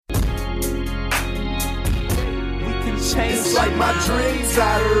change. It's like my dreams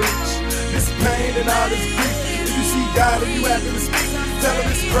out of reach. This pain and all this grief. If you see God and you having to speak, tell him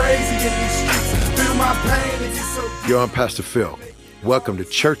it's crazy in these streets. Feel my pain and get so deep. Yo, I'm Pastor Phil. Welcome to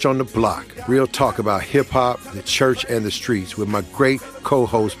Church on the Block. Real talk about hip-hop, the church, and the streets with my great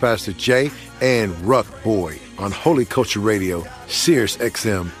co-host, Pastor Jay and Ruck Boy on Holy Culture Radio, Sirius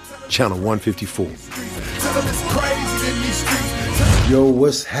XM, Channel 154. Yo,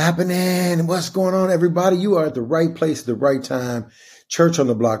 what's happening? What's going on, everybody? You are at the right place at the right time. Church on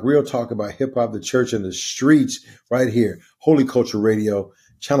the Block, real talk about hip-hop, the church, and the streets right here. Holy Culture Radio,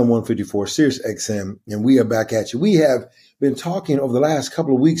 Channel 154, Sirius XM, and we are back at you. We have been talking over the last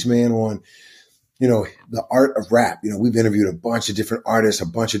couple of weeks, man, on, the art of rap. We've interviewed a bunch of different artists, a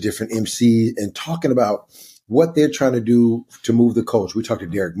bunch of different MCs, and talking about what they're trying to do to move the culture. We talked to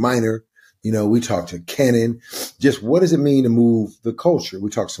Derek Minor, we talked to Kenan. Just what does it mean to move the culture?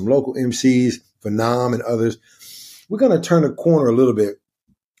 We talked to some local MCs, Phnom and others. We're going to turn the corner a little bit.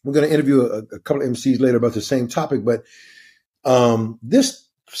 We're going to interview a couple of MCs later about the same topic, but this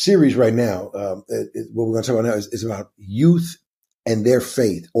series right now, what we're going to talk about now is about youth and their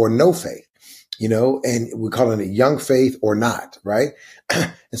faith or no faith, and we're calling it young faith or not, right?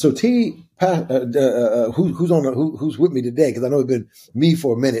 And so T, who's with me today? Because I know it's been me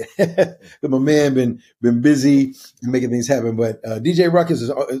for a minute, but my man been busy and making things happen. But DJ Ruckus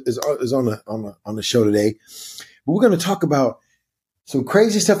is on the show today. But we're going to talk about some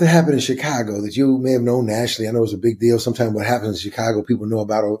crazy stuff that happened in Chicago that you may have known nationally. I know it's a big deal. Sometimes what happens in Chicago, people know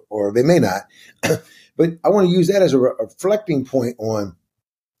about it, or they may not. But I want to use that as a reflecting point on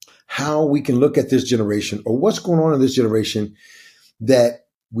how we can look at this generation or what's going on in this generation that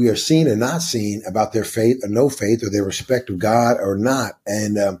we are seeing and not seeing about their faith or no faith or their respect of God or not,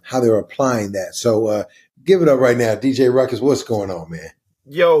 and how they're applying that. So give it up right now. DJ Ruckus, what's going on, man?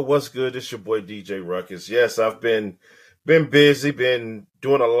 Yo, what's good? It's your boy DJ Ruckus. Yes, I've been busy, been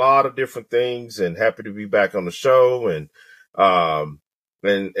doing a lot of different things, and happy to be back on the show and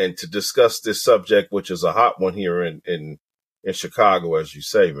to discuss this subject, which is a hot one here in Chicago, as you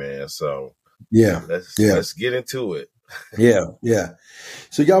say, man. So let's get into it. Yeah.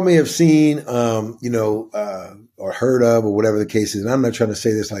 So y'all may have seen, or heard of, or whatever the case is. And I'm not trying to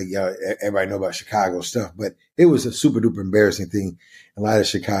say this like y'all, everybody know about Chicago stuff, but it was a super duper embarrassing thing in light of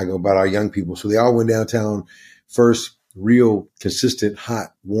Chicago about our young people. So they all went downtown, first real consistent,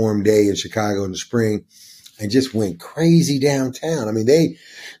 hot, warm day in Chicago in the spring, and just went crazy downtown. I mean,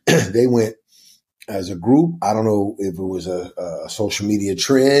 they went as a group. I don't know if it was a social media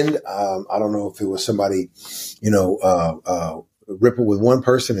trend. I don't know if it was somebody, ripple with one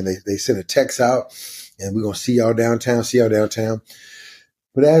person and they sent a text out and we're going to see y'all downtown.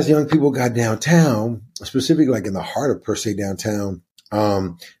 But as young people got downtown, specifically like in the heart of per se downtown,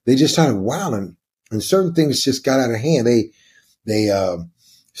 they just started wilding and certain things just got out of hand. They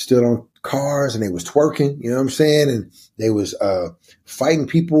stood on cars and they was twerking, you know what I'm saying? And they was fighting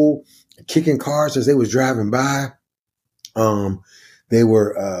people, kicking cars as they was driving by. They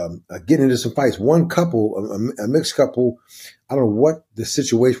were getting into some fights. One couple, a mixed couple, I don't know what the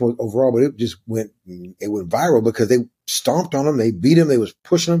situation was overall, but it went viral because they stomped on them, they beat them, they was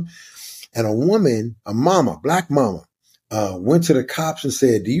pushing them. And a woman, a mama, black mama, went to the cops and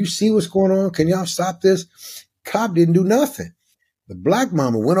said, "Do you see what's going on? Can y'all stop this?" Cop didn't do nothing. The black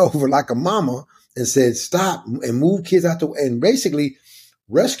mama went over like a mama and said, "Stop," and move kids out and basically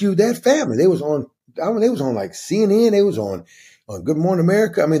rescued that family. They was on like CNN. They was on Good Morning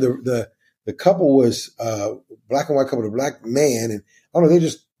America. I mean, the couple was black and white couple, the black man, and I don't know, they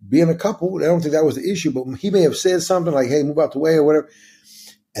just being a couple. I don't think that was the issue, but he may have said something like, "Hey, move out the way," or whatever.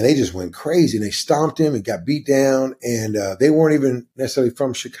 And they just went crazy and they stomped him and got beat down. And they weren't even necessarily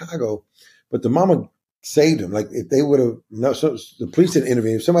from Chicago, but the mama saved him. Like if they would have, so the police didn't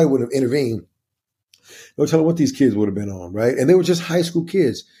intervene. If somebody would have intervened, they'll tell them what these kids would have been on, right? And they were just high school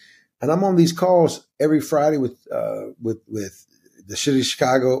kids. And I'm on these calls every Friday with the city of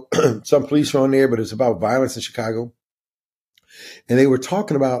Chicago. Some police are on there, but it's about violence in Chicago. And they were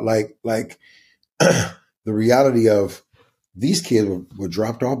talking about like the reality of these kids were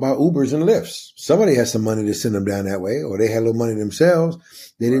dropped off by Ubers and Lyfts. Somebody had some money to send them down that way, or they had a little money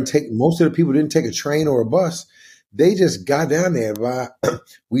themselves. They didn't most of the people didn't take a train or a bus. They just got down there by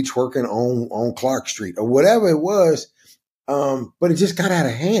we twerking on Clark Street or whatever it was. But it just got out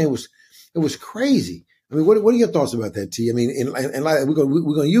of hand. It was crazy. I mean, what are your thoughts about that, T? I mean, and like we're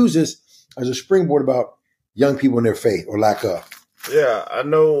gonna use this as a springboard about young people and their faith or lack of. Yeah, I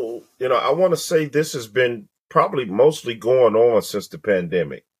know. I want to say this has been probably mostly going on since the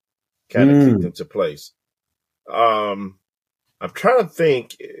pandemic kind of kicked into place. I'm trying to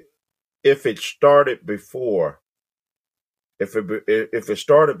think if it started before, if it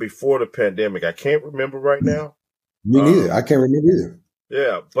started before the pandemic. I can't remember right now. Me neither. I can't remember either.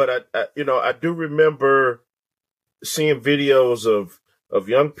 Yeah, but I do remember seeing videos of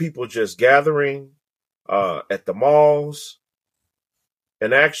young people just gathering at the malls.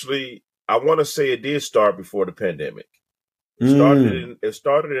 And actually, I want to say it did start before the pandemic. It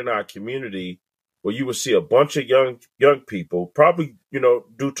started in our community where you would see a bunch of young people, probably,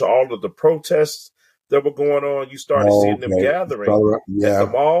 due to all of the protests that were going on. You started seeing them gathering at the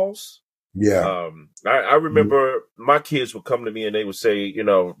malls. Yeah. I remember my kids would come to me and they would say,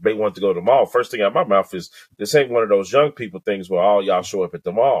 they want to go to the mall. First thing out of my mouth is, this ain't one of those young people things where all y'all show up at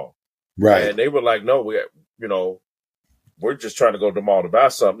the mall. Right. And they were like, no, we're just trying to go to the mall to buy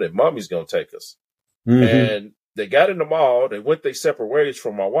something and mommy's going to take us. Mm-hmm. And they got in the mall. They went their separate ways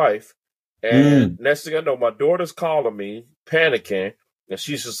from my wife. And next thing I know, my daughter's calling me, panicking. And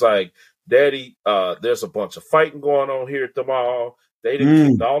she's just like, Daddy, there's a bunch of fighting going on here at the mall. They done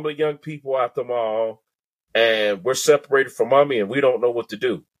kicked all the young people out the mall. And we're separated from mommy and we don't know what to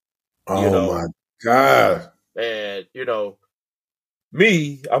do. Oh, my God. And,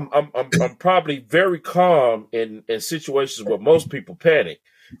 me, I'm probably very calm in situations where most people panic.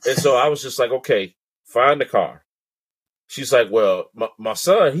 And so I was just like, okay, find the car. She's like, well, my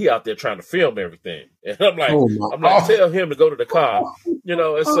son, he out there trying to film everything. And I'm like, tell him to go to the car,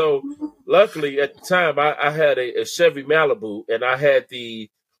 And so luckily at the time I had a Chevy Malibu and I had the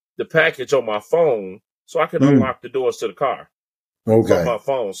package on my phone so I could unlock the doors to the car. Okay. On my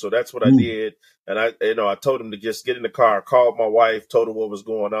phone. So that's what I did. And I told him to just get in the car, called my wife, told her what was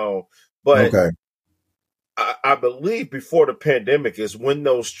going on. But I believe before the pandemic is when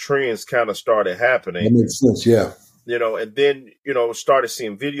those trends kind of started happening. That makes sense, yeah. And then, started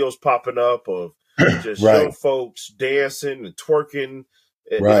seeing videos popping up of just young folks dancing and twerking,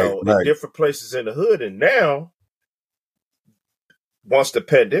 in different places in the hood. And now, once the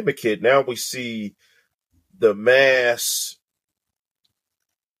pandemic hit, now we see the mass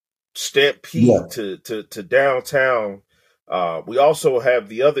stampede to downtown. We also have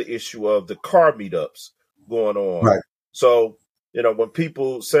the other issue of the car meetups going on. Right. So, when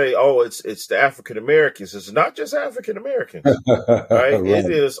people say, oh, it's the African Americans, it's not just African Americans, right? It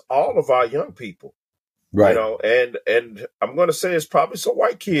is all of our young people. Right. And I'm going to say it's probably some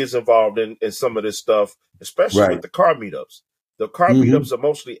white kids involved in some of this stuff, especially with the car meetups. The car meetups are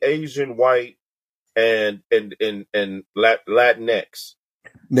mostly Asian, white, and Latinx.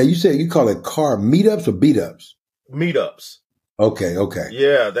 Now, you said you call it car meetups or beat ups? Meetups. Okay.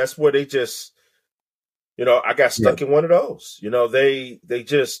 Yeah, that's where they just, I got stuck in one of those. They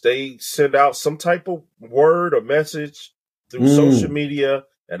send out some type of word or message through social media,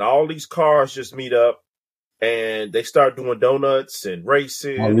 and all these cars just meet up, and they start doing donuts and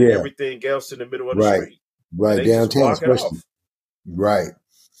racing and everything else in the middle of the street. Right, downtown especially. Right.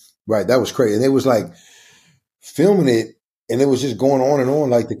 That was crazy. And they was like filming it, and it was just going on and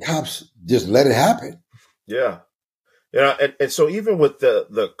on, like the cops just let it happen. Yeah. And so even with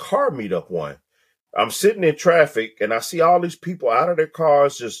the car meetup one, I'm sitting in traffic and I see all these people out of their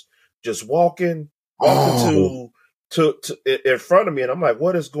cars just walking to in front of me, and I'm like,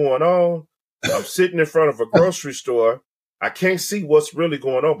 what is going on? I'm sitting in front of a grocery store. I can't see what's really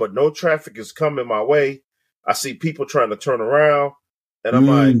going on, but no traffic is coming my way. I see people trying to turn around, and I'm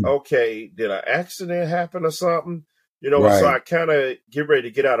like, okay, did an accident happen or something? So I kind of get ready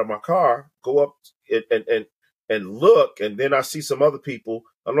to get out of my car, go up and look, and then I see some other people.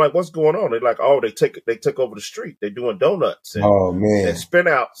 I'm like, what's going on? They're like, oh, they took over the street. They're doing donuts and, and spin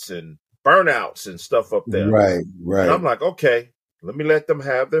outs and burnouts and stuff up there. Right. And I'm like, okay, let me let them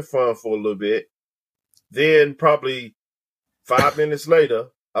have their fun for a little bit. Then probably 5 minutes later,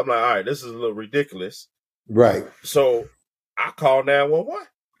 I'm like, all right, this is a little ridiculous. Right. So I call 911.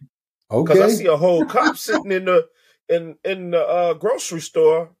 Okay. Because I see a whole cop sitting in the grocery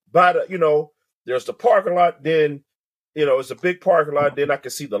store by the, there's the parking lot, then it's a big parking lot. Then I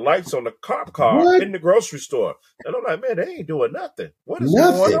can see the lights on the cop car in the grocery store. And I'm like, man, they ain't doing nothing. What is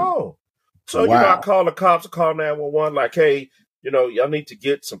going on? So, I call the cops, I call 911, like, hey, y'all need to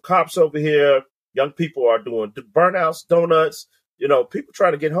get some cops over here. Young people are doing burnouts, donuts, people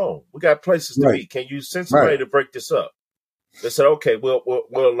trying to get home. We got places to be. Can you send somebody to break this up? They said, okay, we'll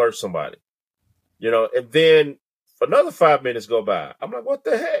alert somebody. And then another 5 minutes go by. I'm like, what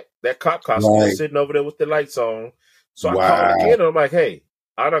the heck? That cop is sitting over there with the lights on. So I called again, and I'm like, hey,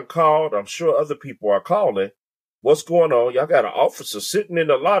 I done called. I'm sure other people are calling. What's going on? Y'all got an officer sitting in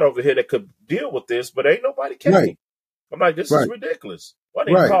the lot over here that could deal with this, but ain't nobody came. Right. I'm like, this is ridiculous. Why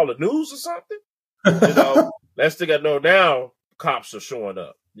didn't you call the news or something? Next thing I know, now cops are showing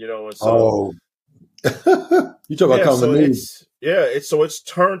up, and so You talk about calling the news. It's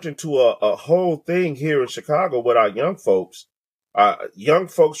turned into a whole thing here in Chicago with our young folks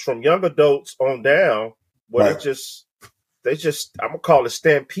from young adults on down, where Right. they just I'm gonna call it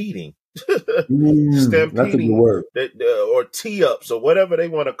stampeding, That's a good stampeding, word. or tee ups or whatever they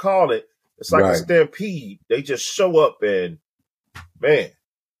want to call it. It's like a Right. stampede. They just show up and man,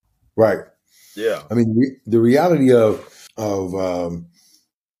 Right. yeah. I mean, the reality of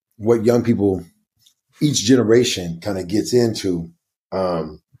what young people, each generation kind of gets into,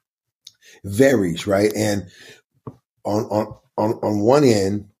 varies, right? And on one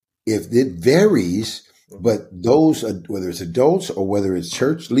end, if it varies, but those, whether it's adults or whether it's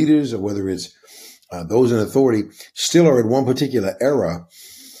church leaders or whether it's those in authority, still are in one particular era.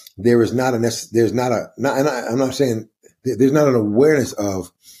 There is not there's not a, not, and I'm not saying there's not an awareness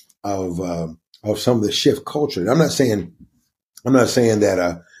of some of the shift culture. I'm not saying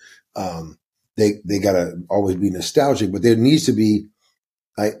that they gotta always be nostalgic, but there needs to be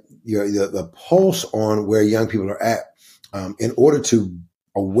like the pulse on where young people are at, in order to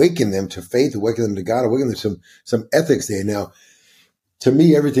awaken them to faith, awaken them to God, awaken them to some ethics there. Now, to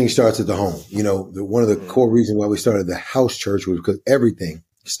me, everything starts at the home. One of the core reasons why we started the house church was because everything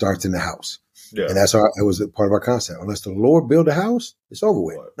starts in the house. Yeah. And it was a part of our concept. Unless the Lord build a house, it's over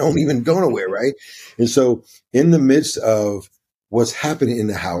with. Don't even go nowhere, right? And so in the midst of what's happening in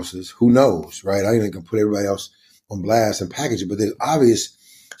the houses, who knows, right? I ain't gonna put everybody else on blast and package it, but there's obvious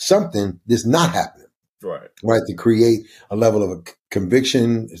something that's not happening. Right. To create a level of a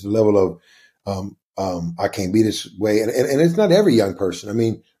conviction, it's a level of, I can't be this way. And it's not every young person. I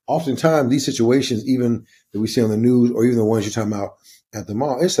mean, oftentimes these situations, even that we see on the news or even the ones you're talking about at the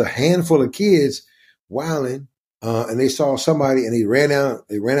mall, it's a handful of kids wilding, and they saw somebody and they ran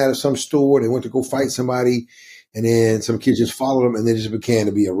out of some store. They went to go fight somebody, and then some kids just followed them, and they just began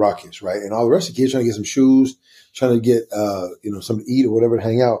to be a ruckus, right? And all the rest of the kids trying to get some shoes, trying to get something to eat or whatever to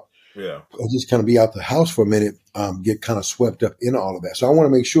hang out. Yeah, or just kind of be out the house for a minute, get kind of swept up in all of that. So I want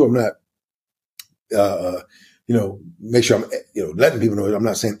to make sure I'm not, make sure I'm, letting people know. I'm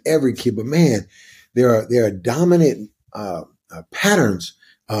not saying every kid, but man, there are dominant patterns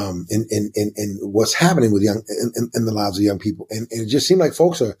in what's happening with young in the lives of young people, and it just seems like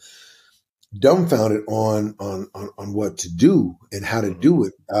folks are dumbfounded on what to do and how to do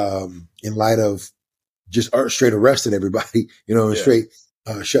it, in light of just straight arresting everybody, and straight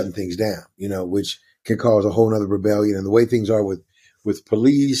shutting things down, which can cause a whole nother rebellion. And the way things are with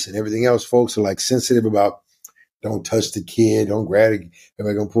police and everything else, folks are like sensitive about don't touch the kid, don't grab it,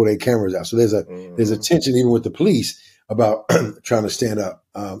 everybody gonna pull their cameras out. So there's a tension even with the police about trying to stand up.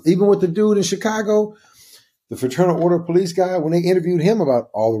 Even with the dude in Chicago, the Fraternal Order Police guy, when they interviewed him about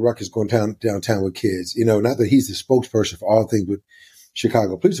all the ruckus going downtown with kids, not that he's the spokesperson for all things with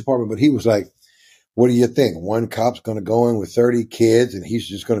Chicago Police Department, but he was like, what do you think? One cop's going to go in with 30 kids and he's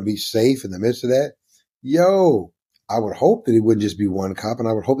just going to be safe in the midst of that? Yo, I would hope that it wouldn't just be one cop, and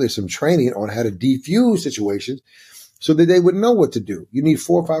I would hope there's some training on how to defuse situations so that they would know what to do. You need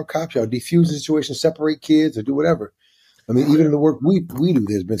 4 or 5 cops, y'all defuse the situation, separate kids, or do whatever. I mean, even in the work we do,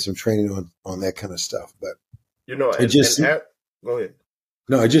 there's been some training on that kind of stuff. But go ahead.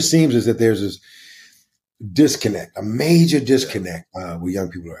 No, it just seems as that there's this disconnect, a major disconnect where young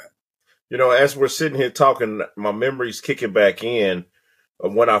people are at. As we're sitting here talking, my memory's kicking back in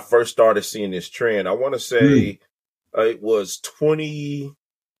of when I first started seeing this trend. I want to say it was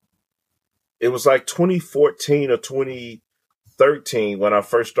like 2014 or 2013 when I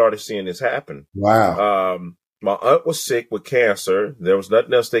first started seeing this happen. Wow. My aunt was sick with cancer. There was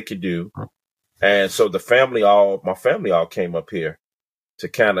nothing else they could do. And so my family all came up here to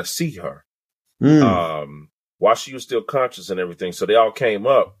kind of see her while she was still conscious and everything. So they all came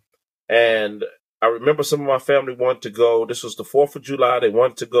up. And I remember some of my family wanted to go. This was the 4th of July. They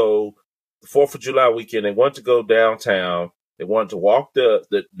wanted to go the 4th of July weekend. They wanted to go downtown. They wanted to walk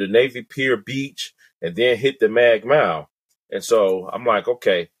the Navy Pier beach and then hit the Mag Mile. And so I'm like,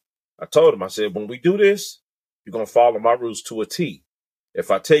 okay. I told them, I said, when we do this, you're going to follow my rules to a T.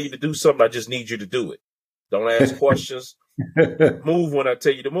 If I tell you to do something, I just need you to do it. Don't ask questions. Move when I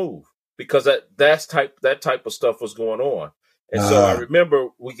tell you to move. Because that type of stuff was going on. And so I remember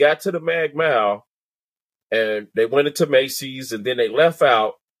we got to the Mag Mile and they went into Macy's and then they left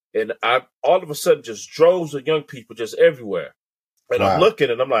out. And I all of a sudden just droves of young people just everywhere. And I'm looking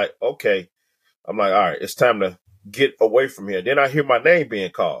and I'm like, okay. I'm like, all right, it's time to get away from here. Then I hear my name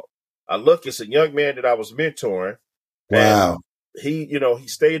being called. I look, it's a young man that I was mentoring. Wow. And he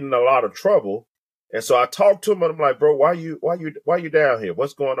stayed in a lot of trouble. And so I talked to him and I'm like, bro, why you down here?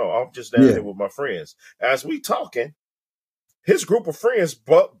 What's going on? I'm just down here with my friends. As we talking, his group of friends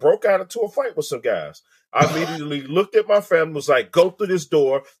broke out into a fight with some guys. I immediately looked at my family, was like, go through this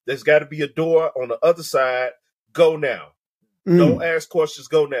door. There's got to be a door on the other side. Go now. Don't ask questions.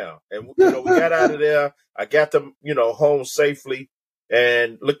 Go now. And, we got out of there. I got them, home safely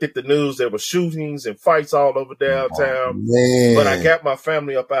and looked at the news. There were shootings and fights all over downtown. Man. But I got my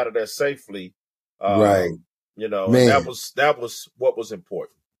family up out of there safely. Right. And that was what was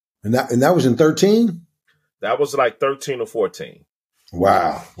important. And that was in 13? That was like 13 or 14.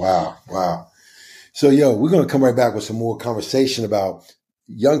 Wow. So, we're going to come right back with some more conversation about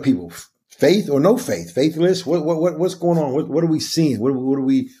young people, faith or no faith, faithless. What's going on? What are we seeing? What do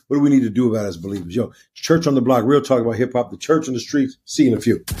we need to do about it as believers? Church on the Block, real talk about hip hop, the church on the streets. See you in a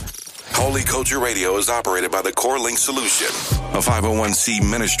few. Holy Culture Radio is operated by the Core Link Solution, a 501c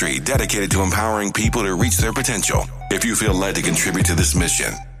ministry dedicated to empowering people to reach their potential. If you feel led to contribute to this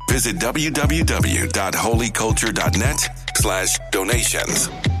mission, visit www.holyculture.net/donations.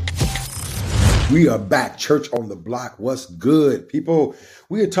 We are back. Church on the Block. What's good, people?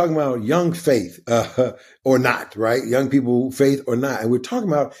 We are talking about young faith or not, right? Young people, faith or not. And we're talking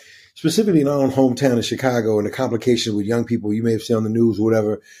about specifically in our own hometown in Chicago and the complications with young people. You may have seen on the news or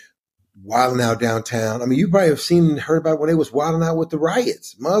whatever, wilding out downtown. I mean, you probably have seen and heard about when they was wilding out with the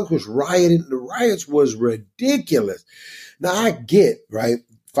riots. Mugs was rioting. The riots was ridiculous. Now, I get, right,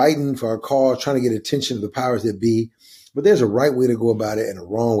 fighting for our cause, trying to get attention to the powers that be. But there's a right way to go about it and a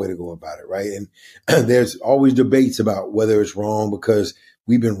wrong way to go about it, right? And there's always debates about whether it's wrong because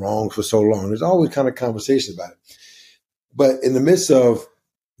we've been wrong for so long. There's always kind of conversations about it. But in the midst of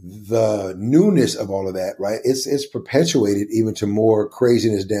the newness of all of that, right, it's perpetuated even to more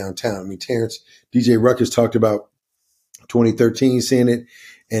craziness downtown. I mean, Terrence, DJ Ruckus talked about 2013 seeing it,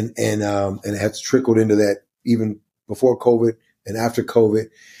 and it has trickled into that even before COVID and after COVID.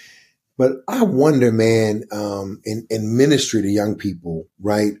 But I wonder, man, in ministry to young people,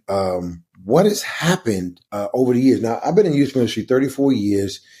 right, what has happened over the years? Now, I've been in youth ministry 34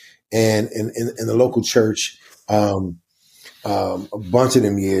 years and in the local church a bunch of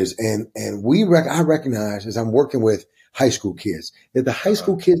them years. And I recognize as I'm working with high school kids that the high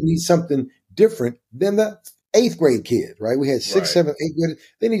school kids need something different than the 8th grade kids, right? We had 6th, 7th, 8th graders.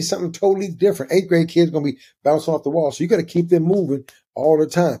 They need something totally different. 8th grade kids going to be bouncing off the wall. So you got to keep them moving all the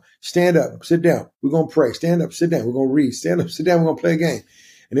time. Stand up, sit down. We're going to pray. Stand up, sit down. We're going to read. Stand up, sit down. We're going to play a game.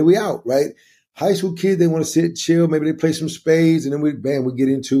 And then we out, right? High school kids, they want to sit, chill. Maybe they play some spades. And then we get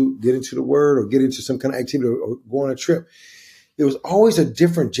into the word or get into some kind of activity or go on a trip. There was always a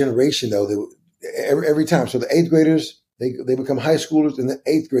different generation, though, every time. So the 8th graders, they become high schoolers, and the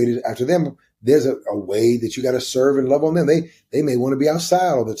 8th graders, after them, there's a way that you got to serve and love on them. They may want to be outside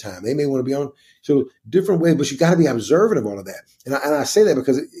all the time. They may want to be on so different ways, but you got to be observant of all of that. And I say that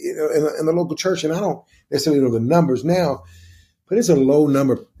because in the local church, and I don't necessarily know the numbers now, but it's a low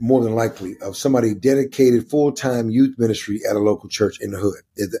number more than likely of somebody dedicated full-time youth ministry at a local church in the hood,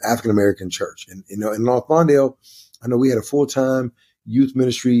 at the African-American church. And, in North Lawndale, I know we had a full-time youth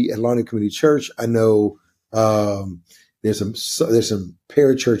ministry at Lawndale Community Church. I know there's some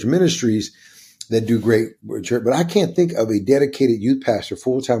parachurch ministries that do great church, but I can't think of a dedicated youth pastor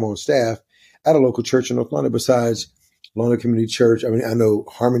full-time on staff at a local church in North London besides Lawndale Community Church. I mean, I know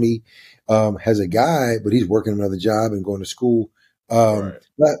Harmony has a guy, but he's working another job and going to school. Right.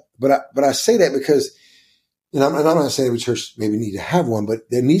 But I say that because, I'm not saying every church maybe need to have one, but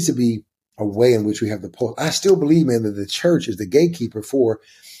there needs to be a way in which we have the pulse. I still believe, man, that the church is the gatekeeper for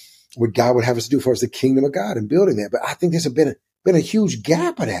what God would have us to do for us, the kingdom of God and building that. But I think there's been a huge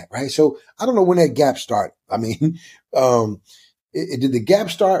gap of that, right? So I don't know when that gap started. I mean, did the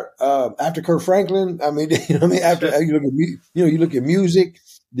gap start after Kirk Franklin? I mean, after you look at music,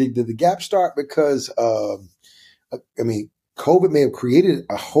 did the gap start because COVID may have created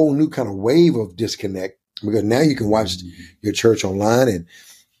a whole new kind of wave of disconnect because now you can watch your church online and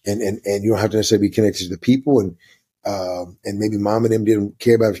you don't have to necessarily be connected to the people and maybe mom and them didn't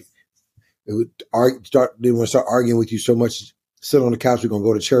care about it. Didn't want to start arguing with you so much. Sit on the couch. We're going to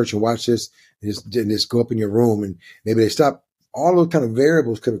go to church and watch this and just go up in your room. And maybe they stop. All those kind of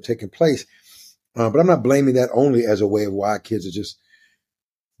variables could have taken place. But I'm not blaming that only as a way of why kids are just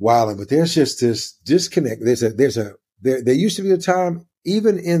wilding. But there's just this disconnect. There used to be a time,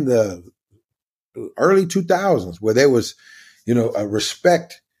 even in the early 2000s, where there was, a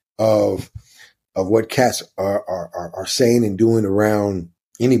respect of what cats are saying and doing around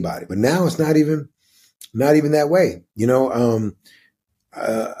anybody. But now it's not even that way, and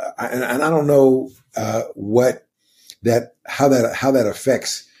I don't know how that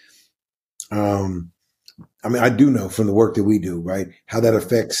affects. I do know from the work that we do, right, how that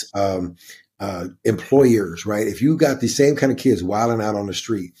affects employers, right? If you got the same kind of kids wilding out on the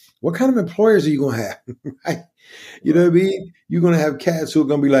street, what kind of employers are you going to have? Right? You know what I mean? You're going to have cats who are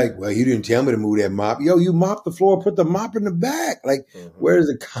going to be like, well, you didn't tell me to move that mop. Yo, you mop the floor, put the mop in the back. Like, where's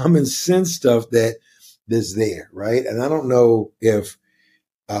the common sense stuff that's there, right? And I don't know if,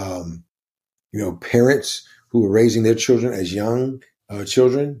 parents who are raising their children as young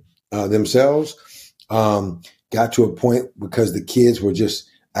children themselves got to a point because the kids were just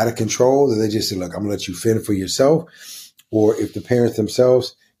out of control that they just said, look, I'm going to let you fend for yourself. Or if the parents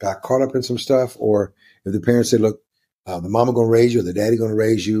themselves got caught up in some stuff, or if the parents said, look, the mama going to raise you or the daddy going to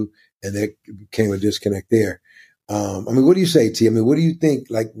raise you, and there came a disconnect there. What do you say, T? What do you think,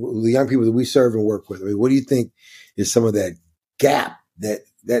 like the young people that we serve and work with? What do you think is some of that gap that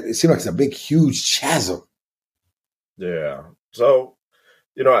it seems like it's a big, huge chasm? Yeah. So,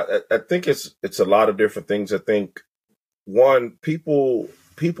 I think it's a lot of different things. I think one, people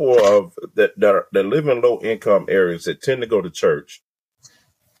that live in low income areas that tend to go to church,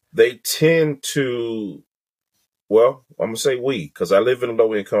 they tend to, well, I'm gonna say we, because I live in a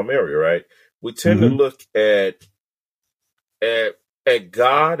low income area, right? We tend to look at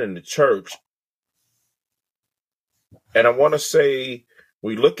God and the church, and I want to say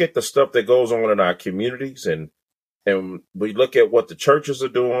we look at the stuff that goes on in our communities, and we look at what the churches are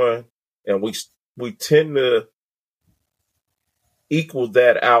doing, and we tend to equal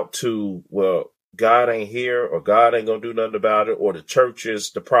that out to, well, God ain't here, or God ain't gonna do nothing about it, or the church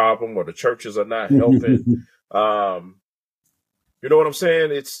is the problem, or the churches are not helping. You know what I'm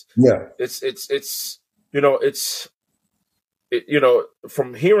saying?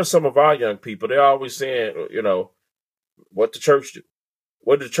 From hearing some of our young people, they're always saying, what the church do?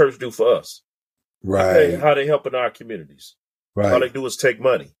 What did the church do for us? Right. How they help in our communities? Right. All they do is take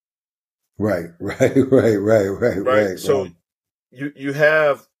money. Right. So you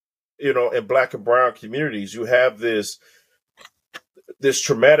have, in Black and brown communities, you have this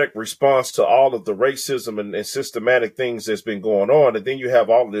traumatic response to all of the racism and systematic things that's been going on. And then you have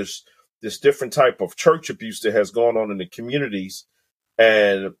all this different type of church abuse that has gone on in the communities,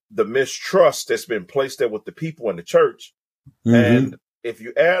 and the mistrust that's been placed there with the people in the church. And if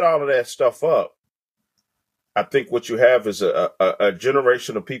you add all of that stuff up, I think what you have is a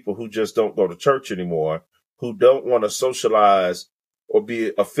generation of people who just don't go to church anymore, who don't want to socialize or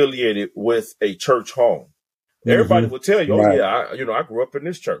be affiliated with a church home. Everybody will tell you, I grew up in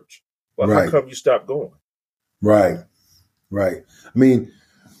this church. Well, how come you stopped going? Right.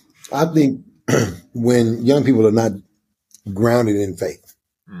 I think when young people are not grounded in faith,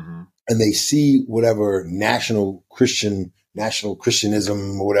 and they see whatever national Christianism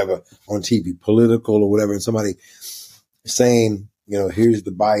or whatever on TV, political or whatever, and somebody saying, here's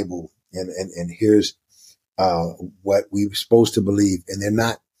the Bible and here's what we're supposed to believe, and they're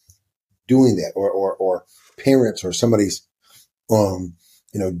not doing that, or parents or somebody's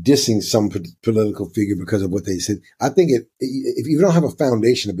dissing some political figure because of what they said. I think if you don't have a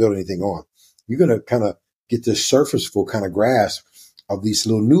foundation to build anything on, you're going to kind of get this surfaceful kind of grasp of these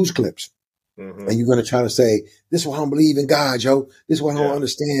little news clips. And you're going to try to say, this is why I don't believe in God, Joe. This is why I don't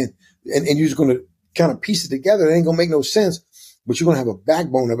understand. And you're just going to kind of piece it together. It ain't going to make no sense, but you're going to have a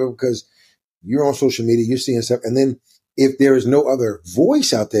backbone of it because you're on social media, you're seeing stuff. And then if there is no other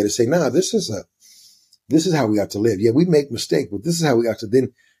voice out there to say, nah, this is how we got to live. Yeah, we make mistakes, but this is how we got to,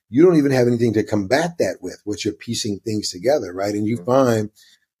 then you don't even have anything to combat that with, what you're piecing things together, right? And you find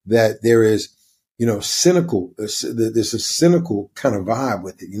that there is, cynical, there's a cynical kind of vibe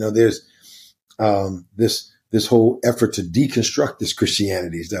with it. There's this whole effort to deconstruct this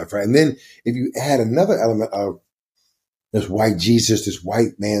Christianity stuff, right? And then if you add another element of this white Jesus, this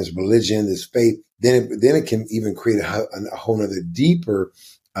white man's religion, this faith, then it can even create a whole nother deeper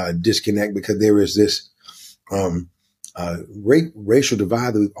disconnect, because there is this racial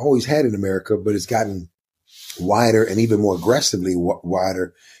divide that we've always had in America, but it's gotten wider and even more aggressively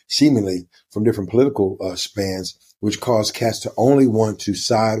wider, seemingly from different political spans, which cause cats to only want to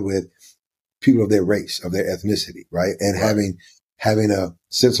side with people of their race, of their ethnicity, right? And having a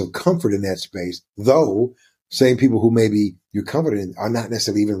sense of comfort in that space, though same people who maybe you're comforted in are not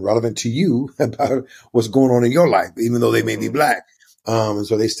necessarily even relevant to you about what's going on in your life, even though they may be Black. And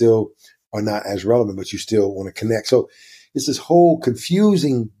so they still are not as relevant, but you still want to connect. So it's this whole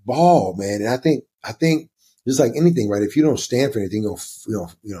confusing ball, man. And I think just like anything, right? If you don't stand for anything, you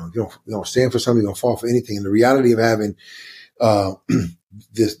don't stand for something, you don't fall for anything. And the reality of having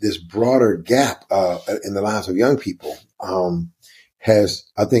this broader gap in the lives of young people has,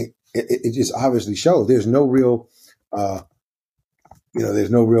 I think, it just obviously shows there's no real,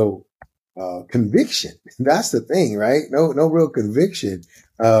 conviction. That's the thing, right? No real conviction.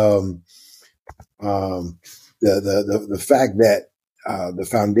 the fact that the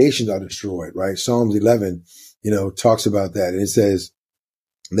foundations are destroyed, right? Psalms 11, talks about that. And it says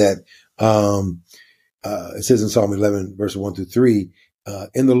that, it says in Psalm 11, verse 1-3,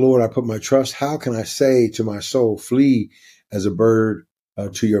 in the Lord I put my trust. How can I say to my soul, flee as a bird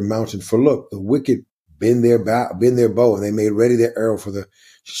to your mountain? For look, the wicked bend their bow, and they made ready their arrow for the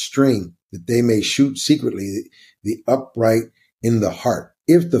string, that they may shoot secretly the upright in the heart.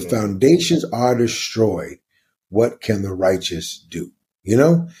 If the foundations are destroyed, what can the righteous do?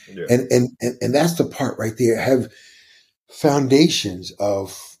 Yeah. And that's the part right there. Have foundations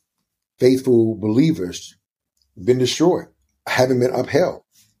of faithful believers been destroyed, haven't been upheld?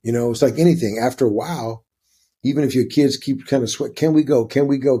 It's like anything. After a while, even if your kids keep kind of sweat, can we go?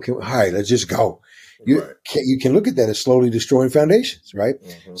 All right, let's just go. You can look at that as slowly destroying foundations, right?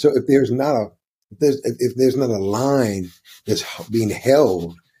 Mm-hmm. So if there's not a line that's being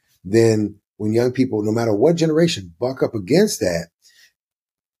held, then when young people, no matter what generation, buck up against that,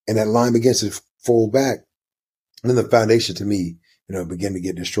 and that line begins to fold back, then the foundation, to me, begin to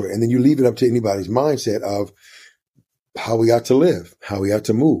get destroyed. And then you leave it up to anybody's mindset of how we ought to live, how we ought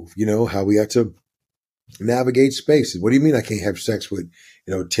to move, how we ought to navigate spaces. What do you mean I can't have sex with,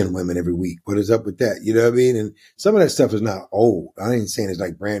 10 women every week? What is up with that? You know what I mean? And some of that stuff is not old. I ain't saying it's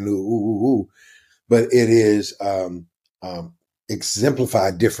like brand new, but it is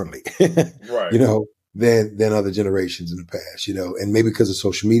exemplified differently, right? Than other generations in the past, and maybe because of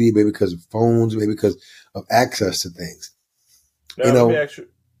social media, maybe because of phones, maybe because of access to things. Now, let me ask you.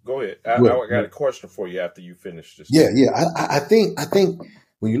 Go ahead. I got a question for you after you finish this. Yeah. I think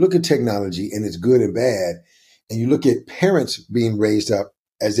when you look at technology, and it's good and bad, and you look at parents being raised up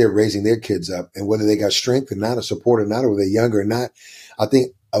as they're raising their kids up, and whether they got strength or not, or support or not, or whether they're younger or not, I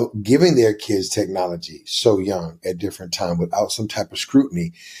think giving their kids technology so young at different time without some type of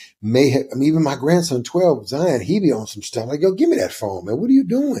scrutiny even my grandson, 12, Zion, he be on some stuff like, yo, give me that phone, man. What are you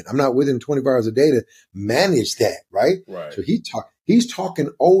doing? I'm not with him 24 hours a day to manage that, right? So he's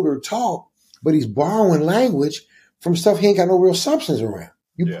talking older talk, but he's borrowing language from stuff he ain't got no real substance around.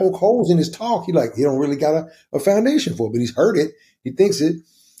 You poke holes in his talk, he don't really got a foundation for it, but he's heard it, he thinks it,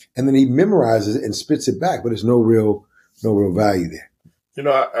 and then he memorizes it and spits it back, but there's no real value there.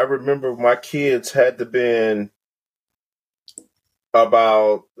 I remember my kids had to been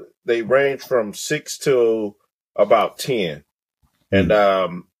they ranged from 6 to about 10. And I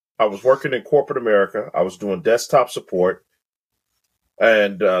was working in corporate America. I was doing desktop support,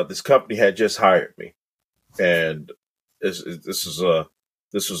 and this company had just hired me. And this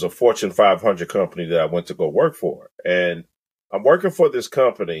was a Fortune 500 company that I went to go work for. And I'm working for this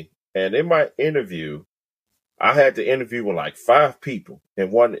company, and in my interview, I had to interview with like 5 people in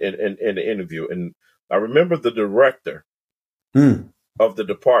the interview. And I remember the director of the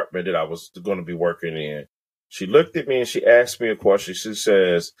department that I was going to be working in. She looked at me and she asked me a question. She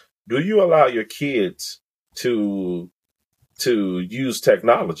says, do you allow your kids to use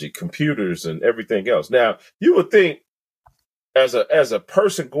technology, computers and everything else? Now, you would think as a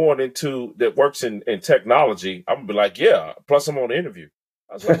person going into that works in technology, I'm gonna be like, yeah, plus I'm on the interview.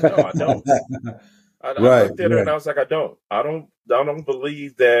 I was like, no, I don't. I looked at her and I was like, I don't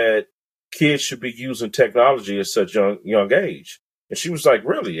believe that kids should be using technology at such young age. And she was like,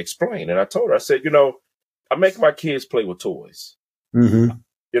 really? Explain. And I told her, I said, I make my kids play with toys. Mm-hmm.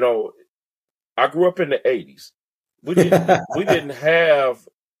 I grew up in the 80s. We didn't have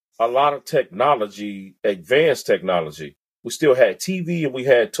a lot of technology, advanced technology. We still had TV and we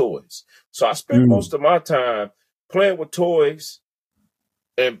had toys. So I spent most of my time playing with toys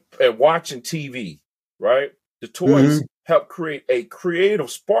and watching TV, right? The toys helped create a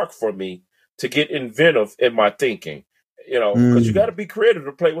creative spark for me to get inventive in my thinking, because you got to be creative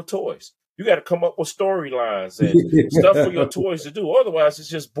to play with toys. You got to come up with storylines and stuff for your toys to do. Otherwise, it's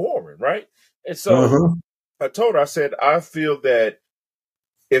just boring, right? And so I told her, I said, I feel that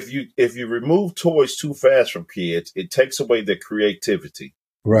if you remove toys too fast from kids, it takes away their creativity.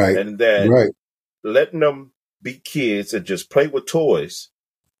 Right. And that letting them be kids and just play with toys,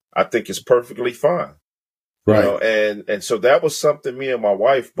 I think is perfectly fine. Right. And so that was something me and my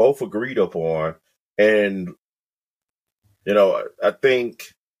wife both agreed upon. And, I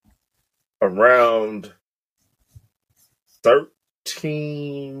think around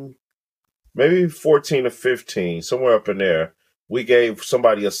 13, maybe 14 or 15, somewhere up in there, we gave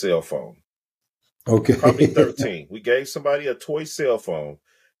somebody a cell phone. Okay. Probably 13. We gave somebody a toy cell phone.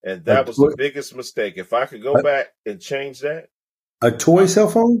 And that was the biggest mistake. If I could go back and change that. A toy cell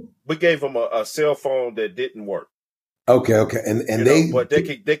phone? We gave them a cell phone that didn't work. Okay. And but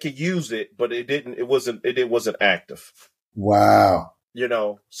they could use it, but it wasn't active. Wow.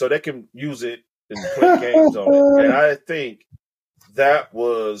 So they can use it. and play games on it. And I think that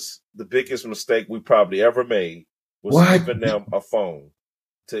was the biggest mistake we probably ever made, was giving them a phone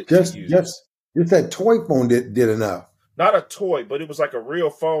to use. Just that toy phone did enough. Not a toy, but it was like a real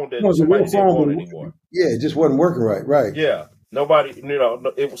phone that somebody didn't want anymore. Yeah, it just wasn't working right. Right. Yeah. Nobody,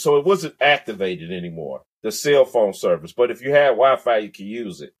 so it wasn't activated anymore, the cell phone service. But if you had Wi-Fi, you could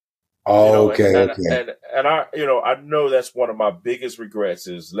use it. Oh, okay. And I know that's one of my biggest regrets,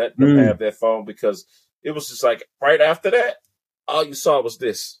 is letting them have that phone, because it was just like right after that, all you saw was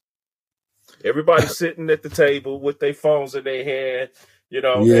this. Everybody sitting at the table with their phones in their hand,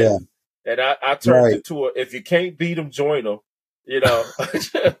 Yeah. And I turned it to if you can't beat them, join them,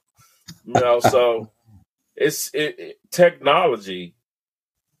 so it's technology.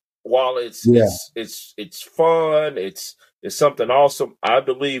 While it's fun, it's something awesome. I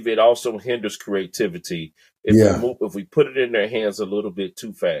believe it also hinders creativity if we put it in their hands a little bit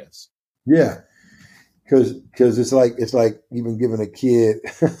too fast. Yeah, because it's like even giving a kid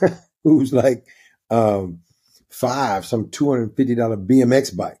who's like 5 some $250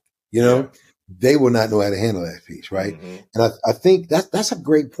 BMX bike. They will not know how to handle that piece, right? Mm-hmm. And I think that's a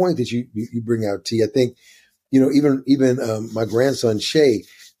great point that you bring out, T. I think even my grandson Shay,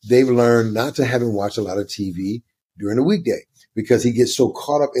 they've learned not to have him watch a lot of TV during the weekday, because he gets so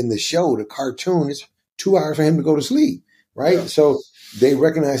caught up in the show, the cartoon. It's 2 hours for him to go to sleep, right? Yeah. So they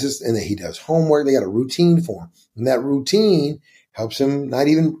recognize this, and then he does homework. They got a routine for him, and that routine helps him not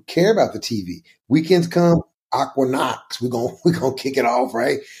even care about the TV. Weekends come, Aquanox, we're gonna kick it off,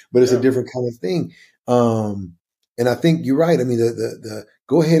 right? But it's a different kind of thing. And I think you're right. I mean, the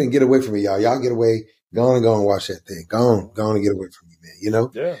go ahead and get away from me, y'all. Y'all get away. Go on and watch that thing. Go on and get away from me, man.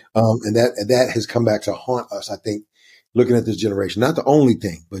 Yeah. And that has come back to haunt us, I think, looking at this generation. Not the only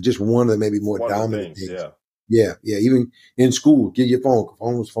thing, but just one of the maybe more dominant things. Yeah. Even in school, get your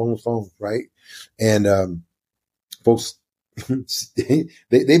phones, right? And folks, they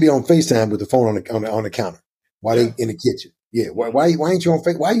be on FaceTime with the phone on the counter while they in the kitchen. Yeah. Why ain't you on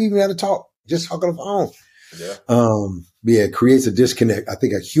Face? Why you even got to talk? Just talk on the phone. Yeah. It creates a disconnect. I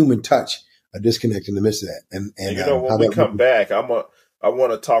think a human touch, a disconnect in the midst of that. And when we come back, I want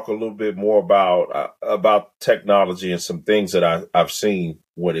to talk a little bit more about technology and some things that I've seen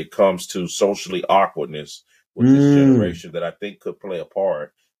when it comes to socially awkwardness with this generation that I think could play a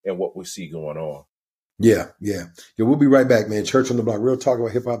part in what we see going on. Yeah. We'll be right back, man. Church on the Block. Real talk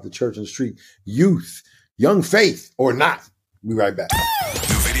about hip hop, the church on the street, youth, young faith or not. We'll be right back.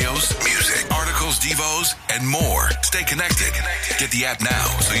 New videos, music, articles, devos, and more. Stay connected. Get the app now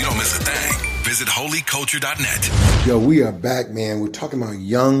so you don't miss a thing. Visit holyculture.net. Yo, we are back, man. We're talking about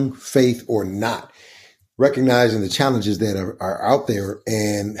young faith or not, recognizing the challenges that are out there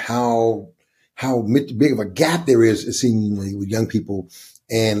and how big of a gap there is seemingly with young people,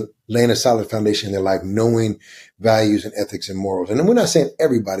 and laying a solid foundation in their life, knowing values and ethics and morals. And we're not saying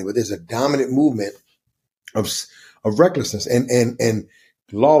everybody, but there's a dominant movement of recklessness and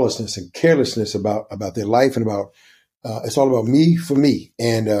lawlessness and carelessness about their life and about it's all about me for me.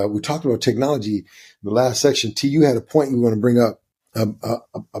 And we talked about technology in the last section. T, you had a point you were going to bring up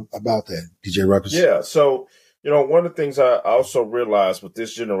about that, DJ Ruckus. Yeah. So, one of the things I also realized with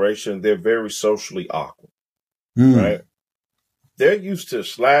this generation, they're very socially awkward, right? They're used to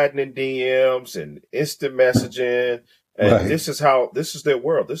sliding in DMs and instant messaging. And this is their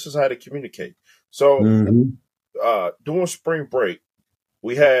world. This is how they communicate. So during spring break,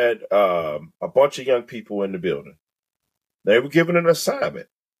 we had a bunch of young people in the building. They were given an assignment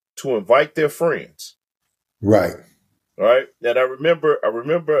to invite their friends. Right. And I remember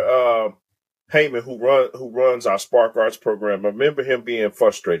Heyman, who runs our Spark Arts program. I remember him being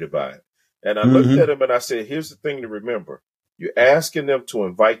frustrated by it. And I looked at him and I said, here's the thing to remember. You're asking them to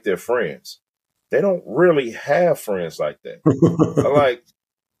invite their friends. They don't really have friends like that.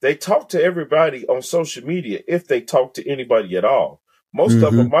 They talk to everybody on social media, if they talk to anybody at all. Most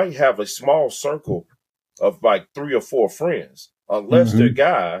of them might have a small circle of like 3 or 4 friends, unless they're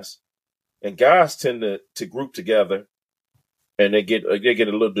guys. And guys tend to group together, and they get a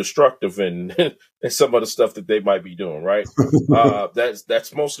little destructive in some of the stuff that they might be doing, right?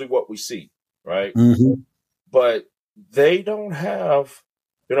 That's mostly what we see, right? But they don't have,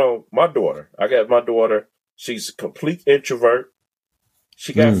 my daughter. I got my daughter. She's a complete introvert.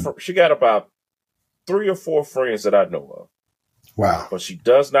 She got about 3 or 4 friends that I know of. Wow. But she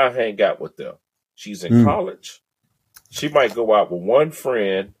does not hang out with them. She's in college. She might go out with one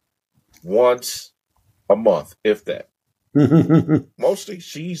friend once a month, if that. Mostly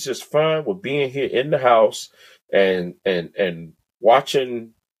she's just fine with being here in the house and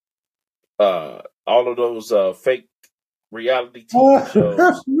watching all of those fake reality TV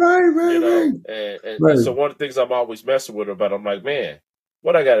shows. Right. And so one of the things I'm always messing with about, I'm like, man,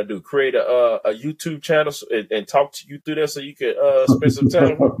 what I got to do? Create a YouTube channel and talk to you through there so you can spend some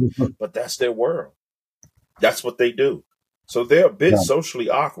time with them. But that's their world. That's what they do. So they're a bit socially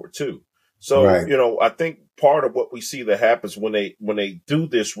awkward too. So, I think part of what we see that happens when they do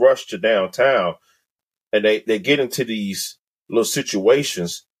this rush to downtown and they get into these little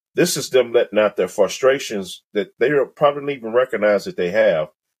situations, this is them letting out their frustrations that they don't probably even recognize that they have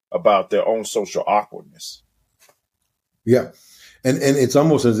about their own social awkwardness. Yeah. And it's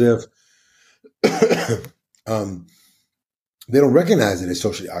almost as if they don't recognize it as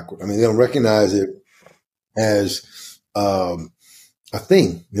socially awkward. I mean, they don't recognize it as a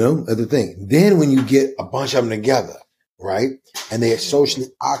thing, as a thing. Then when you get a bunch of them together, right, and they are socially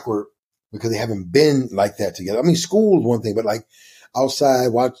awkward because they haven't been like that together. I mean, school is one thing, but like outside,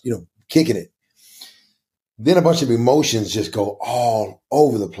 kicking it. Then a bunch of emotions just go all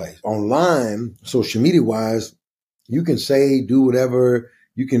over the place. Online, social media wise, you can say, do whatever.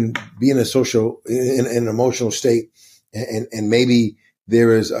 You can be in in an emotional state, and maybe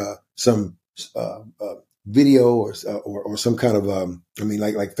there is some video or some kind of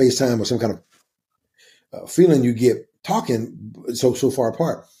like FaceTime or some kind of feeling you get talking so far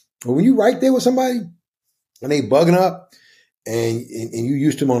apart. But when you right there with somebody and they bugging up, and you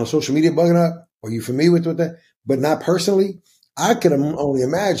used to them on a social media bugging up, or you familiar with that, but not personally, I could only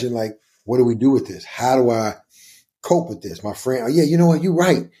imagine, like, what do we do with this? How do I cope with this? My friend, you know what? You're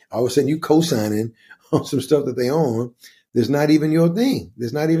right. All of a sudden you co-signing on some stuff that they own. There's not even your thing.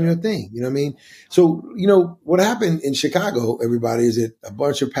 You know what I mean? So, what happened in Chicago, everybody, is that a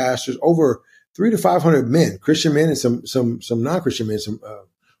bunch of pastors, over 300 to 500 men, Christian men and some non-Christian men, some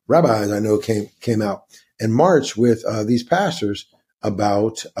rabbis I know came out and marched with these pastors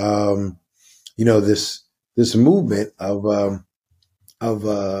about, this movement of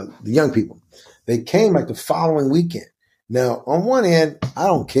the young people. They came like the following weekend. Now, on one end, I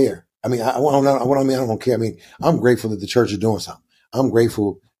don't care. I mean, I don't care. I mean, I'm grateful that the church is doing something. I'm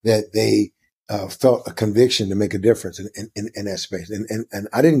grateful that they felt a conviction to make a difference in that space. And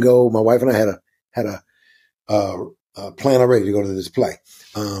I didn't go. My wife and I had a plan already to go to this play.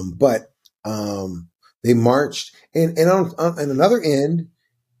 But they marched, and on another end,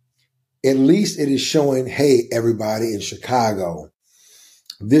 at least it is showing, hey, everybody in Chicago,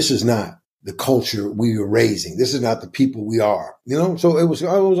 this is not the culture we were raising. This is not the people we are, So it was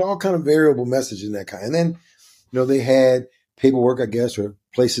all kind of variable messages in that kind. And then, they had paperwork, I guess, or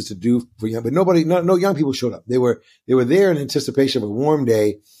places to do for young, but no young people showed up. They were there in anticipation of a warm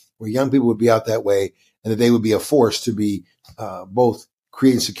day where young people would be out that way, and that they would be a force to be both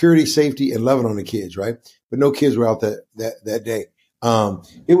creating security, safety, and loving on the kids, right? But no kids were out that day.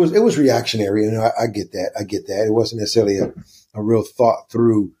 It was reactionary, and I get that. It wasn't necessarily a real thought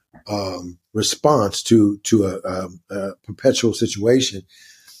through response to a perpetual situation.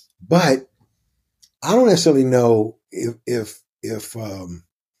 But I don't necessarily know if I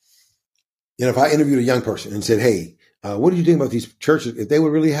interviewed a young person and said, hey, what do you think about these churches? If they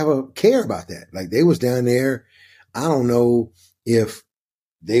would really have a care about that, like they was down there, I don't know if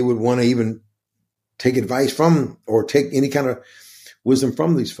they would want to even take advice from or take any kind of wisdom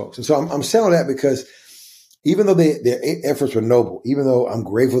from these folks. And so I'm saying that because even though their efforts were noble, even though I'm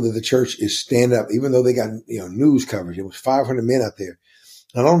grateful that the church is stand up, even though they got news coverage, it was 500 men out there.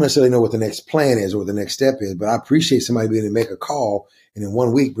 I don't necessarily know what the next plan is or what the next step is, but I appreciate somebody being able to make a call and in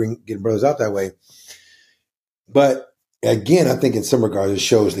 1 week getting brothers out that way. But again, I think in some regards, it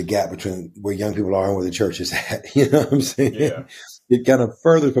shows the gap between where young people are and where the church is at. You know what I'm saying? Yeah. It kind of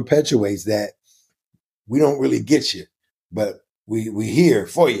further perpetuates that we don't really get you, but we here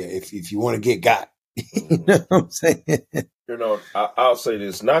for you if you want to get got. You know what I'm saying? I'll say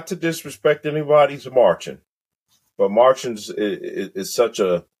this, not to disrespect anybody's marching, but marching is such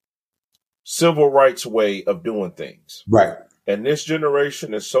a civil rights way of doing things. Right. And this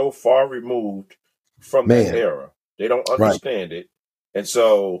generation is so far removed from that era. They don't understand it. And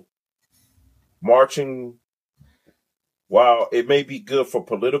so marching, while it may be good for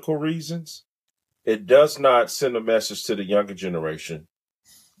political reasons, it does not send a message to the younger generation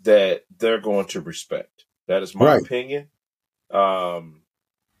that they're going to respect. That is my opinion. And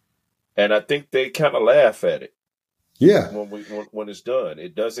I think they kind of laugh at it. Yeah. When it's done,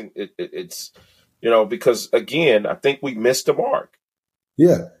 it doesn't, it's, because again, I think we missed the mark.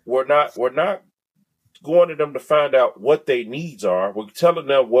 Yeah. We're not going to them to find out what their needs are. We're telling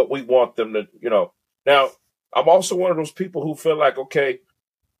them what we want them to, Now, I'm also one of those people who feel like, okay,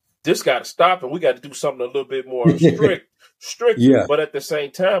 this got to stop and we got to do something a little bit more strict. Yeah. But at the same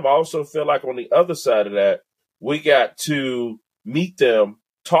time, I also feel like on the other side of that, We got to meet them,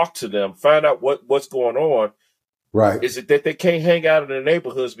 talk to them, find out what's going on. Right. Is it that they can't hang out in their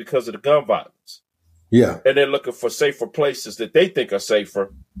neighborhoods because of the gun violence? Yeah. And they're looking for safer places that they think are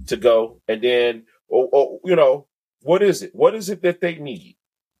safer to go. And then, what is it? What is it that they need?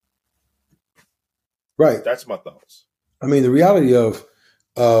 Right. That's my thoughts. I mean, the reality of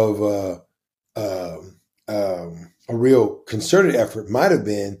a real concerted effort might have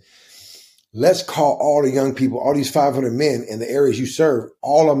been, let's call all the young people, all these 500 men in the areas you serve,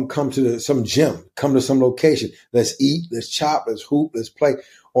 all of them come to some gym, come to some location. Let's eat, let's chop, let's hoop, let's play,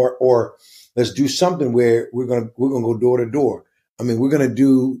 or let's do something where we're gonna go door to door. I mean, we're gonna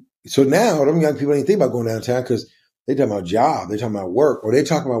do so now. Them young people ain't think about going downtown because they talking about job, they talking about work, or they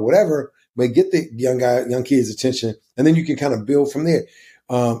talking about whatever. But get the young kids' attention, and then you can kind of build from there.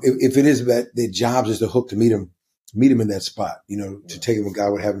 If it is that their jobs is the hook to meet them in that spot, to take them what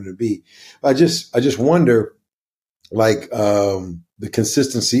God would have them to be. I just wonder, like, the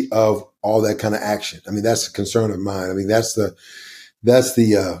consistency of all that kind of action. I mean, that's a concern of mine. I mean, that's the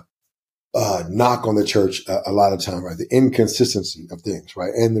knock on the church a lot of time, right? The inconsistency of things,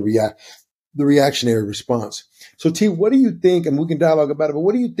 right? And the reactionary response. So T, what do you think, and we can dialogue about it, but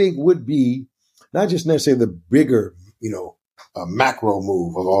what do you think would be not just necessarily the bigger, macro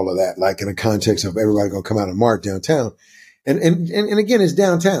move of all of that, like in the context of everybody going to come out and march downtown. And again, it's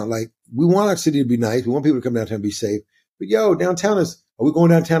downtown. Like, we want our city to be nice. We want people to come downtown and be safe. But downtown are we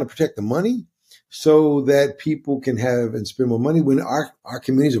going downtown to protect the money so that people can have and spend more money when our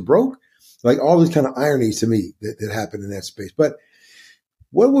communities are broke? Like, all these kind of ironies to me that happen in that space. But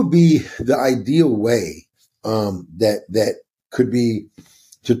what would be the ideal way that could be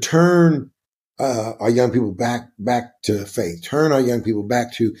to turn our young people back to faith, turn our young people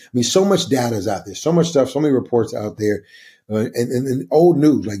back to, so much data is out there, so much stuff, so many reports out there, and old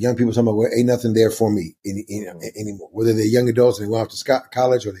news, like young people talking about, well, ain't nothing there for me anymore, whether they're young adults and they went off to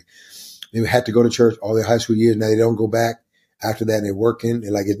college or they had to go to church all their high school years. Now they don't go back after that and they're working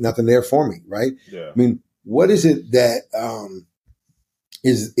and like, it's nothing there for me. Right. Yeah. What is it that,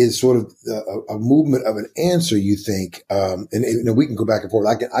 is sort of a movement of an answer, you think? And we can go back and forth.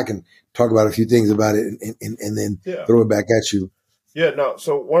 I can talk about a few things about it and then throw it back at you. Yeah, no.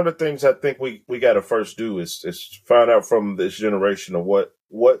 So one of the things I think we got to first do is find out from this generation of what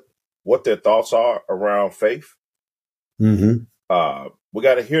their thoughts are around faith. Mm-hmm. We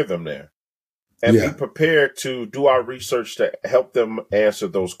got to hear them there and be prepared to do our research to help them answer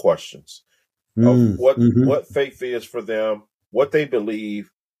those questions of what faith is for them, what they believe,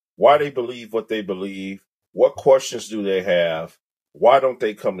 why they believe what they believe, what questions do they have, why don't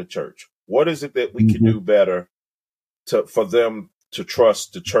they come to church? What is it that we can do better for them to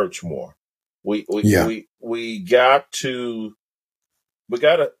trust the church more? We got to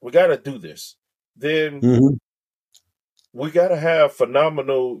do this. Then we got to have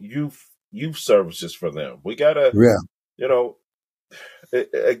phenomenal youth services for them. We got to,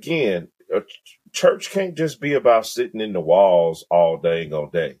 again, a church can't just be about sitting in the walls all day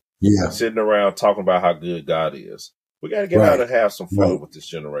sitting around talking about how good God is. We got to get out and have some fun with this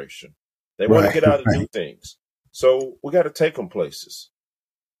generation. They want to get out and do things. So we got to take them places.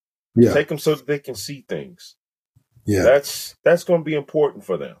 Take them so that they can see things. That's going to be important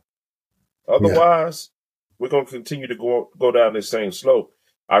for them. Otherwise, we're going to continue to go down this same slope.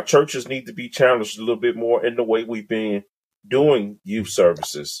 Our churches need to be challenged a little bit more in the way we've been doing youth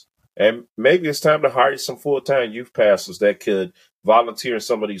services. And maybe it's time to hire some full-time youth pastors that could volunteer in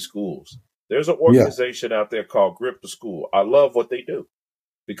some of these schools. There's an organization out there called Grip the School. I love what they do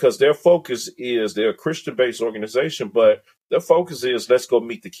because their focus is, they're a Christian-based organization, but their focus is, let's go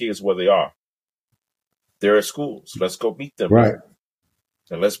meet the kids where they are. They're at schools. Let's go meet them. Right.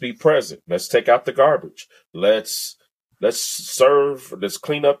 And let's be present. Let's take out the garbage. Let's serve. Let's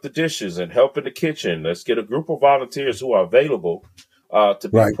clean up the dishes and help in the kitchen. Let's get a group of volunteers who are available to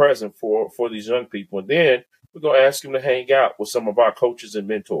be present for these young people. And then we're going to ask them to hang out with some of our coaches and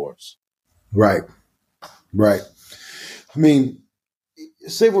mentors. Right.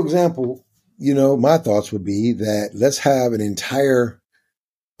 Say, for example, my thoughts would be that let's have an entire,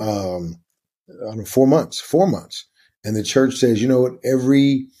 4 months. And the church says,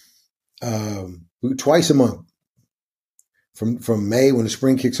 every, twice a month from May when the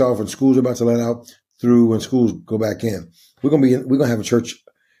spring kicks off and schools are about to let out through when schools go back in, we're going to have a church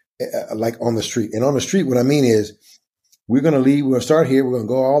like on the street. And on the street, what I mean is we're going to leave. We're going to start here. We're going to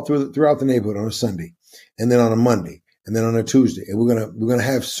go all throughout the neighborhood on a Sunday and then on a Monday and then on a Tuesday. And we're going to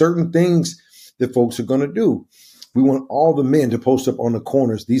have certain things that folks are going to do. We want all the men to post up on the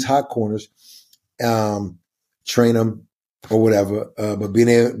corners, these hot corners, train them or whatever. But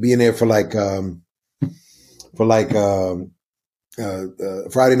being there for like for like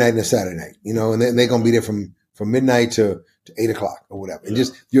Friday night and a Saturday night, and they're going to be there from midnight to 8:00 or whatever. And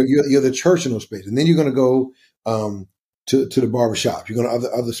just you're the church in those spaces. And then you're going to go to the barber shop. You're going to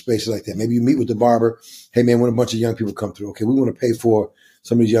other spaces like that. Maybe you meet with the barber. Hey man, when a bunch of young people come through, okay, we want to pay for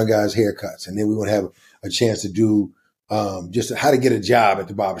some of these young guys' haircuts, and then we want to have a chance to do just how to get a job at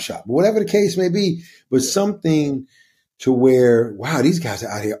the barber shop, whatever the case may be. But something to where, wow, these guys are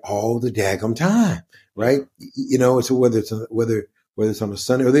out here all the daggum time, right? So whether it's on a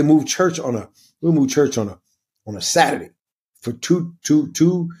Sunday, or they move church on a Saturday for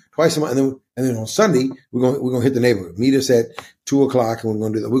twice a month, and then on Sunday we're gonna hit the neighborhood, meet us at 2:00, and we're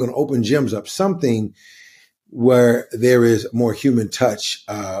gonna do that. We're gonna open gyms up, something where there is more human touch,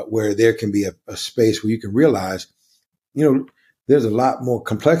 where there can be a space where you can realize, there's a lot more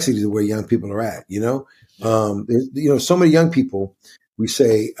complexity to where young people are at. So many young people, we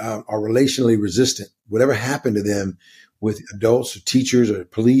say, are relationally resistant. Whatever happened to them with adults or teachers or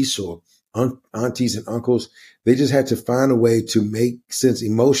police or aunties and uncles, they just had to find a way to make sense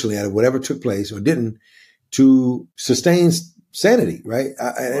emotionally out of whatever took place or didn't, to sustain sanity, right?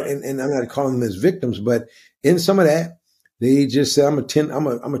 And I'm not calling them as victims, but in some of that, they just said, I'm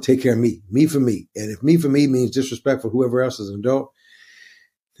gonna take care of me for me. And if me for me means disrespect for whoever else is an adult,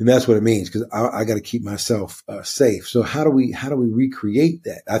 then that's what it means, because I got to keep myself safe. So how do we recreate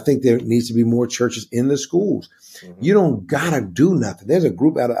that? I think there needs to be more churches in the schools. Mm-hmm. You don't gotta do nothing. There's a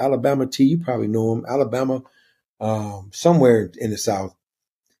group out of Alabama, you probably know them, Alabama, somewhere in the South,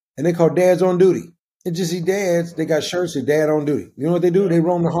 and they call Dads on Duty. It's just these dads, they got shirts that Dad on Duty. You know what they do? They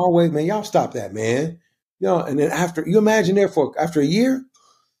roam the hallway. Man, y'all stop that, man. And then after, you imagine after a year,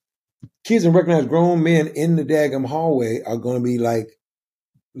 kids and recognized grown men in the daggum hallway are going to be like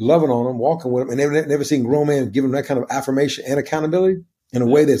loving on them, walking with them, and they've never seen grown men give them that kind of affirmation and accountability in a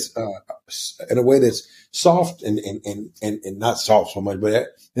way that's soft and not soft so much, but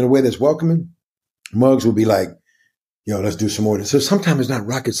in a way that's welcoming. Muggs will be like, let's do some more of this. So sometimes it's not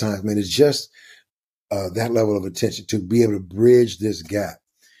rocket science, man. It's just that level of attention to be able to bridge this gap.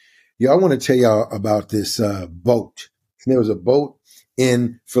 I want to tell y'all about this boat. There was a boat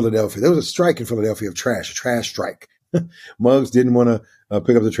in Philadelphia. There was a strike in Philadelphia of trash, a trash strike. Muggs didn't want to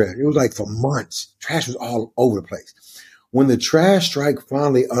pick up the trash. It was like for months. Trash was all over the place. When the trash strike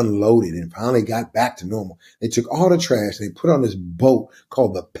finally unloaded and finally got back to normal, they took all the trash and they put on this boat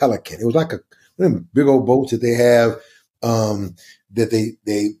called the Pelican. It was like one of them big old boats that they have that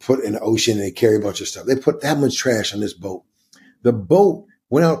they put in the ocean, and they carry a bunch of stuff. They put that much trash on this boat. The boat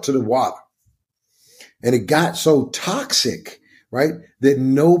went out to the water, and it got so toxic, right, that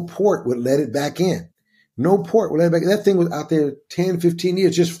no port would let it back in. No port would let it back in. That thing was out there 10, 15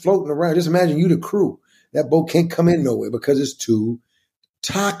 years just floating around. Just imagine you, the crew. That boat can't come in nowhere because it's too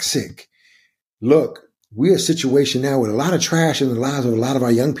toxic. Look, we're in a situation now with a lot of trash in the lives of a lot of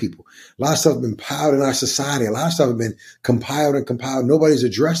our young people. A lot of stuff has been piled in our society. A lot of stuff has been compiled. Nobody's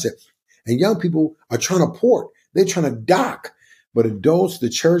addressed it. And young people are trying to port. They're trying to dock. But adults, the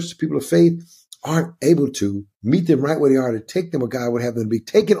church, the people of faith aren't able to meet them right where they are, to take them where God would have them to be,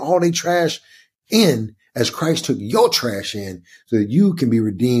 taking all their trash in as Christ took your trash in, so that you can be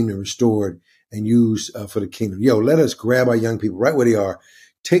redeemed and restored and used for the kingdom. Let us grab our young people right where they are,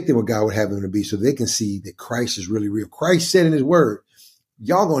 take them where God would have them to be, so they can see that Christ is really real. Christ said in his word,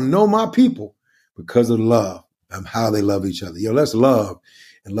 y'all gonna know my people because of love and how they love each other. Let's love,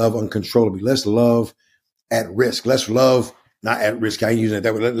 and love uncontrollably. Let's love at risk. Let's love not at risk. I ain't using it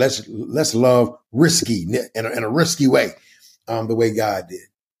that way. Let's love risky in a risky way, the way God did.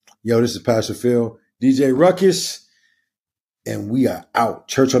 This is Pastor Phil, DJ Ruckus, and we are out.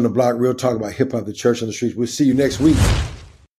 Church on the Block, real talk about hip hop, the church on the streets. We'll see you next week.